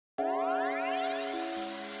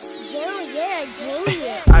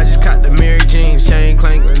I just caught the Mary Jeans, chain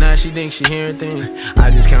clank, but now she thinks she hearing things. I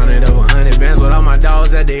just counted up 100 bands with all my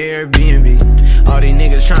dogs at the Airbnb. All these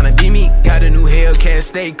niggas tryna beat me, got a new Hellcat,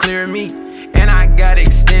 stay clear of me. And I got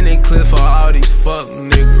extended clip for all these fuck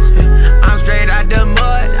niggas. I'm straight out the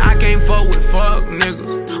mud, I can't fuck with fuck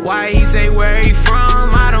niggas. Why he say where he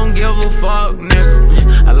from, I don't give a fuck,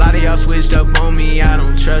 nigga. A lot of y'all switched up on me, I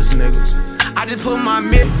don't trust niggas. I just put my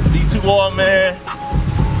mid. D2R, man.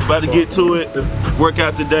 About to get to it.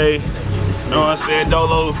 Workout today. You know what I'm saying?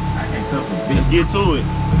 Dolo. Let's get to it.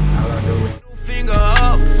 Finger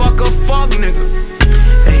up, fuck a fuck nigga.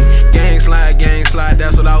 Hey, gang slide,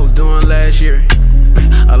 that's what I was doing last year.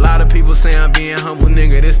 A lot of people say I'm being humble,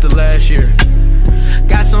 nigga, this the last year.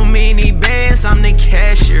 Got so many bands, I'm the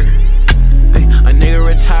cashier. Hey, a nigga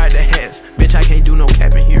retired the hats, bitch, I can't do no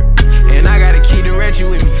capping here. And I got a key to ratchet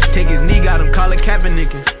with me. Take his knee, got him, call it capping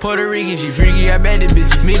nigga. Puerto Rican, she freaky, I bet it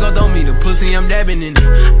bitches. Me gon' throw me the pussy, I'm dabbing in it.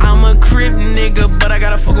 I'm a crip nigga, but I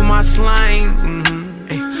gotta fuck with my slime.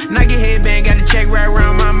 Hey, Nike headband, got a check right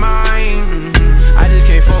around my mind. I just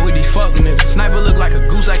can't fuck with these fuck niggas. Sniper look like a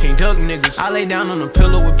goose, I can't duck niggas. I lay down on a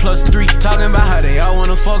pillow with +3, talking about how they all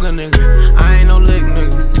wanna fuck a nigga. I ain't no lick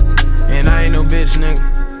nigga, and I ain't no bitch nigga.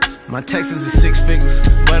 My Texas is 6 figures,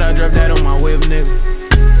 but I dropped that on my whip nigga.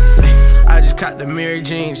 I just caught the Mary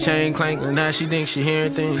Jeans, chain clank, but now she thinks she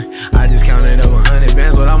hearing things. I just counted up 100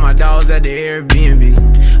 bands with all my dogs at the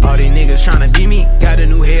Airbnb. All these niggas tryna beat me, got a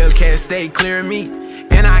new Hellcat, stay clear of me.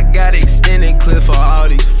 And I got extended clip for all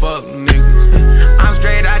these fuck niggas. I'm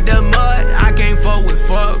straight out the mud, I can't fuck with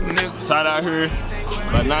fuck niggas. It's hot out here,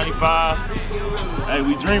 about 95. Hey,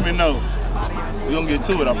 we dreaming though. We gonna get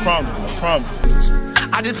to it, I promise, I promise.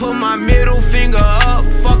 I just put my middle finger up,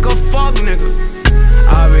 fuck a fuck nigga.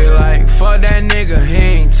 I be like, fuck that nigga, he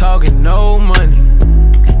ain't talking no money.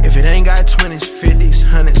 If it ain't got 20s, 50s,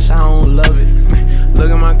 100s, I don't love it.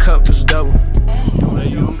 Look at my cup, it's double. Hey,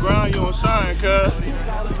 you on grind, you on shine, cuz.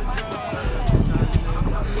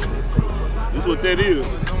 That's what that is.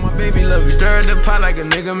 My baby love you. Stir the pot like a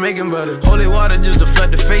nigga making butter. Holy water just to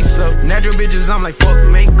flood the face up. Natural bitches, I'm like fuck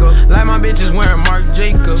makeup. Like my bitches wearing Marc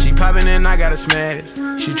Jacobs. She poppin' and I gotta smash.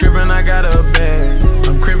 She trippin', I got her a bag.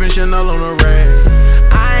 I'm crippin' Chanel on a rag.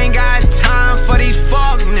 I ain't got time for these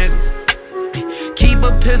fuck niggas. Keep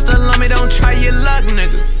a pistol on me, don't try your luck,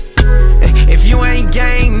 nigga. If you ain't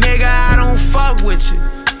gang, nigga, I don't fuck with you.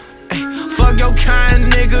 Fuck your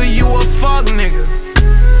kind, nigga, you a fuck nigga.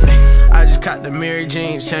 I just caught the Mary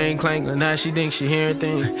Jeans, chain clank, but now she thinks she hearing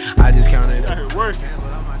things. I just counted out here working.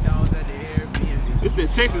 It's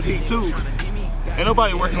that Texas heat too. Ain't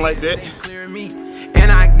nobody working like that.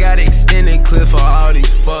 And I got extended clip for all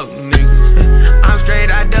these fuck niggas. I'm straight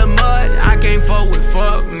out the mud, I can't fuck with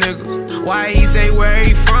fuck niggas. Why he say where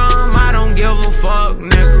he from, I don't give a fuck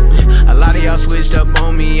nigga. A lot of y'all switched up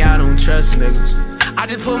on me, I don't trust niggas. I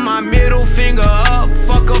just put my middle finger up,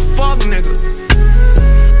 fuck a fuck nigga.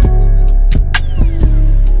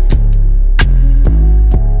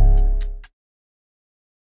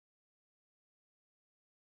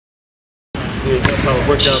 Yeah, that's how it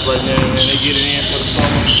works out right now, man. They get it in for the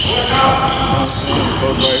summer.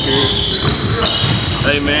 Folks right here.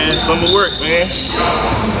 Hey, man, summer work, man. You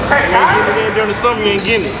ain't getting it in during the summer, you ain't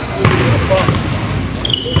getting it.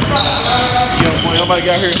 Young boy, nobody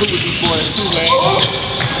got here hoop with these boys too, man.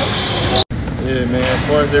 Yeah, man, as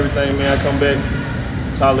far as everything, man, I come back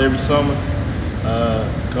to Tyler every summer.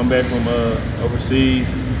 Come back from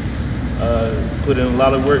overseas. Put in a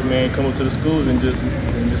lot of work, man. Come up to the schools and just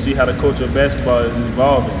see how the culture of basketball is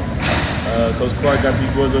evolving. Coach Clark got these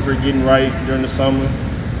boys up here getting right during the summer.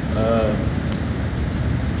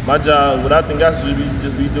 My job, what I think I should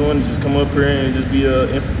just be doing is just come up here and just be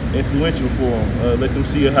influential for them. Let them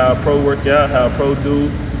see how a pro work out, how a pro do.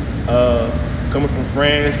 Coming from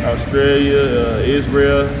France, Australia,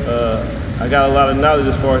 Israel, I got a lot of knowledge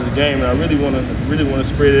as far as the game, and I really want to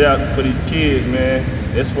spread it out for these kids, man.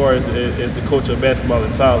 As far as the culture of basketball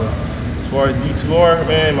in Tyler. As far as D2R,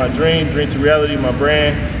 man, my dream to reality, my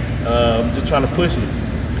brand. I'm just trying to push it.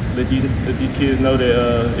 Let these kids know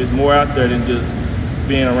that it's more out there than just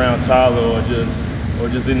being around Tyler or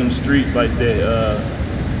just in them streets like that.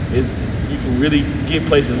 You can really get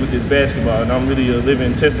places with this basketball, and I'm really a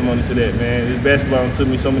living testimony to that, man. This basketball took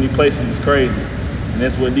me so many places, it's crazy. And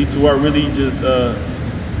that's what D2R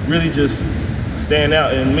really just stand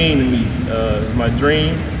out and mean to me. My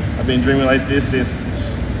dream, I've been dreaming like this since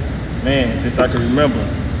I can remember.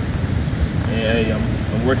 And hey,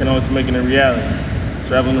 I'm working on it to making it a reality.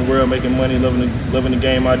 Traveling the world, making money, loving the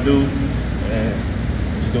game I do, and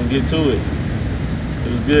I'm just gonna get to it.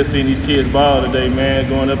 It was good seeing these kids ball today, man,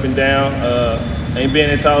 going up and down. Ain't been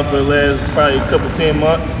in Tyler for the last probably a couple 10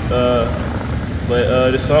 months.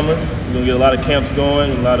 But this summer we're gonna get a lot of camps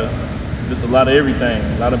going, just a lot of everything,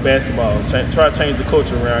 a lot of basketball. Try to change the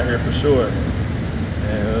culture around here for sure.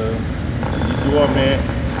 And D2R, man,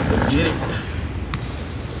 let's get it.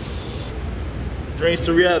 Dreams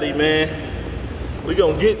to reality, man. We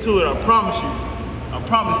gonna get to it, I promise you. I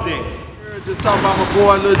promise that. Just talking about my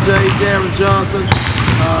boy, Lil J, Jaron Johnson,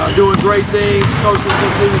 doing great things, coaching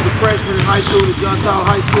since he was a freshman in high school at John Tyler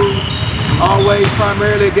High School. Always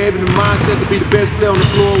primarily gave him the mindset to be the best player on the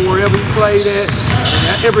floor wherever he played at. And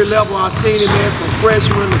at every level I've seen him, man, from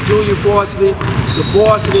freshman to junior varsity to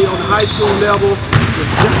varsity on the high school level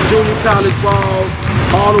to junior college ball,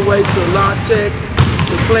 all the way to La Tech,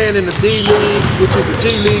 to playing in the D League, which is the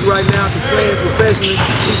G League right now, to playing professionally.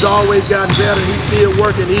 He's always gotten better. He's still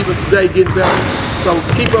working, even today getting better. So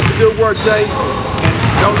keep up the good work, Jay.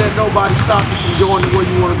 And don't let nobody stop you from going to where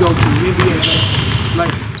you want to go to. NBA, man.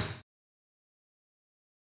 Later.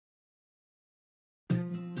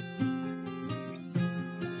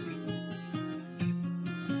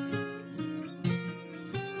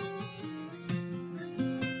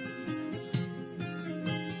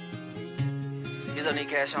 Here's on the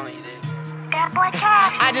cash on you there. That boy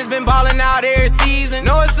cash. I just been ballin' out every season.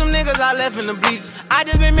 Know it's some niggas I left in the bleachers. I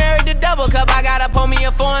just been married to double cup. I gotta pour me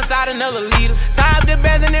a 4 inside another liter. Tie up the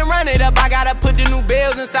bands and then run it up. I gotta put the new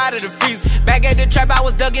bells inside of the freezer. Back at the trap, I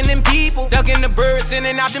was ducking them people, ducking the birds,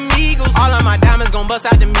 sending out the Eagles. All of my diamonds gon' bust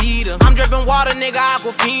out the meter. I'm dripping water, nigga,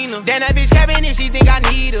 Aquafina. Damn, that bitch capping if she think I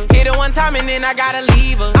need her. Hit her one time and then I gotta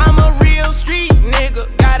leave her. I'm a real street nigga.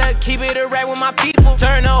 Gotta keep it a rap with my people.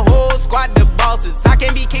 Turn the whole squad to bosses. I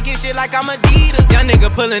can't be kicking shit like I'm Adidas. Young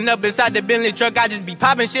nigga pulling up inside the Bentley truck. I just be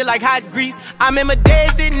popping shit like hot grease. I'm in my day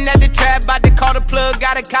sitting at the trap, about to call the plug,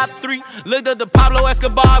 got a cop 3. Looked up the Pablo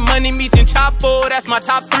Escobar, Money Meech and Chapo, that's my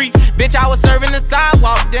top 3. Bitch, I was serving the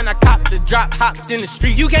sidewalk, then I copped the drop, hopped in the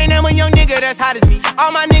street. You can't name a young nigga that's hot as me.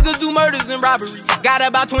 All my niggas do murders and robberies. Got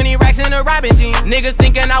about 20 racks in a robbing jean. Niggas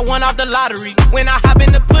thinking I won off the lottery. When I hop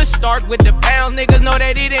in the push start with the pounds, niggas know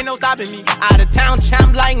that it ain't no stopping me. Out of town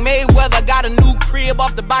champ like Mayweather, got a new crib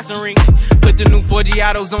off the boxing ring. Put the new 4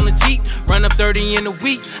 Giottos on the Jeep, run up 30 in a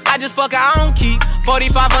week. I just fuck her, I don't keep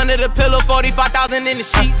 45 under the pillow, 45,000 in the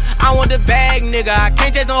sheets. I want the bag, nigga. I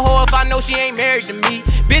can't chase no hoe if I know she ain't married to me.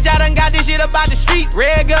 Bitch, I done got this shit about the street.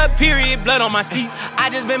 Red gut, period, blood on my seat. I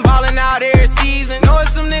just been ballin' out every season. Know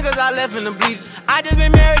it's some niggas I left in the bleachers. I just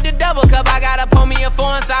been married to double cup. I gotta pour me a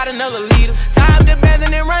 4 inside another liter. Tie up the bands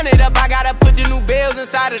and then run it up. I gotta put the new bells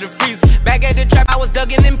inside of the freezer. Back at the trap, I was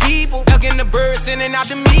ducking them people, ducking the birds, sending out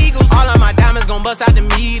the Eagles. All of my diamonds gon' bust out the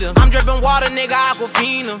meter. I'm dripping water, nigga,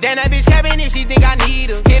 Aquafina. Damn, that bitch capping if she think I need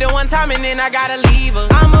her. Hit her one time and then I gotta leave her.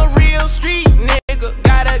 I'm a real street nigga.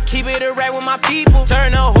 Gotta keep it a rap with my people.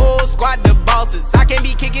 Turn the whole squad to bosses. I can't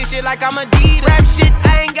be kicking shit like I'm Adidas. Rap shit,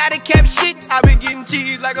 I ain't gotta cap shit. I been getting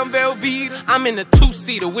cheese like I'm Velveeta. I'm in a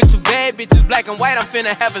 2-seater with 2 bad bitches, black and white. I'm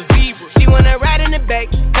finna have a zebra. She wanna ride in the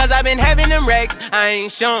back, cause I been having them racks. I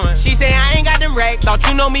ain't showing. She say I ain't got them racks. Thought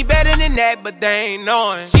you know me better than that, but they ain't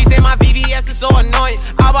knowing. She say my VVS is so annoying.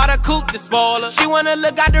 I bought a coupe to spoil her. She wanna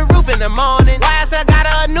look out the roof in the morning. Why I still got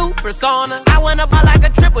her a new persona. I went up like a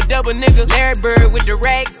triple-double nigga. Larry Bird with the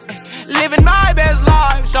racks. Living my best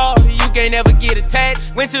life, shawty, you can't ever get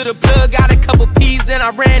attached. Went to the plug, got a couple P's, then I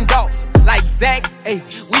ran off like Zach. Ay,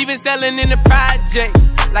 we been selling in the projects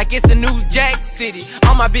like it's the new Jack City.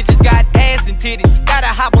 All my bitches got ass and titties. Gotta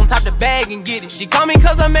hop on top the bag and get it. She call me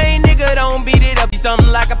cause her main nigga don't beat it up. Be something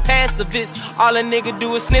like a pacifist. All a nigga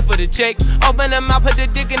do is sniff for the check. Open them out, put the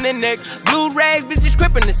dick in the neck. Blue rags, bitches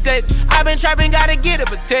crippin' the set. I been trapping, gotta get a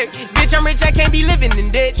protect. Bitch, I'm rich, I can't be living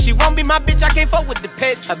in debt. She won't be my bitch, I can't fuck with the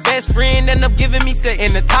pets. Her best friend end up giving me set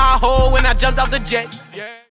in the Tahoe when I jumped off the jet. Yeah.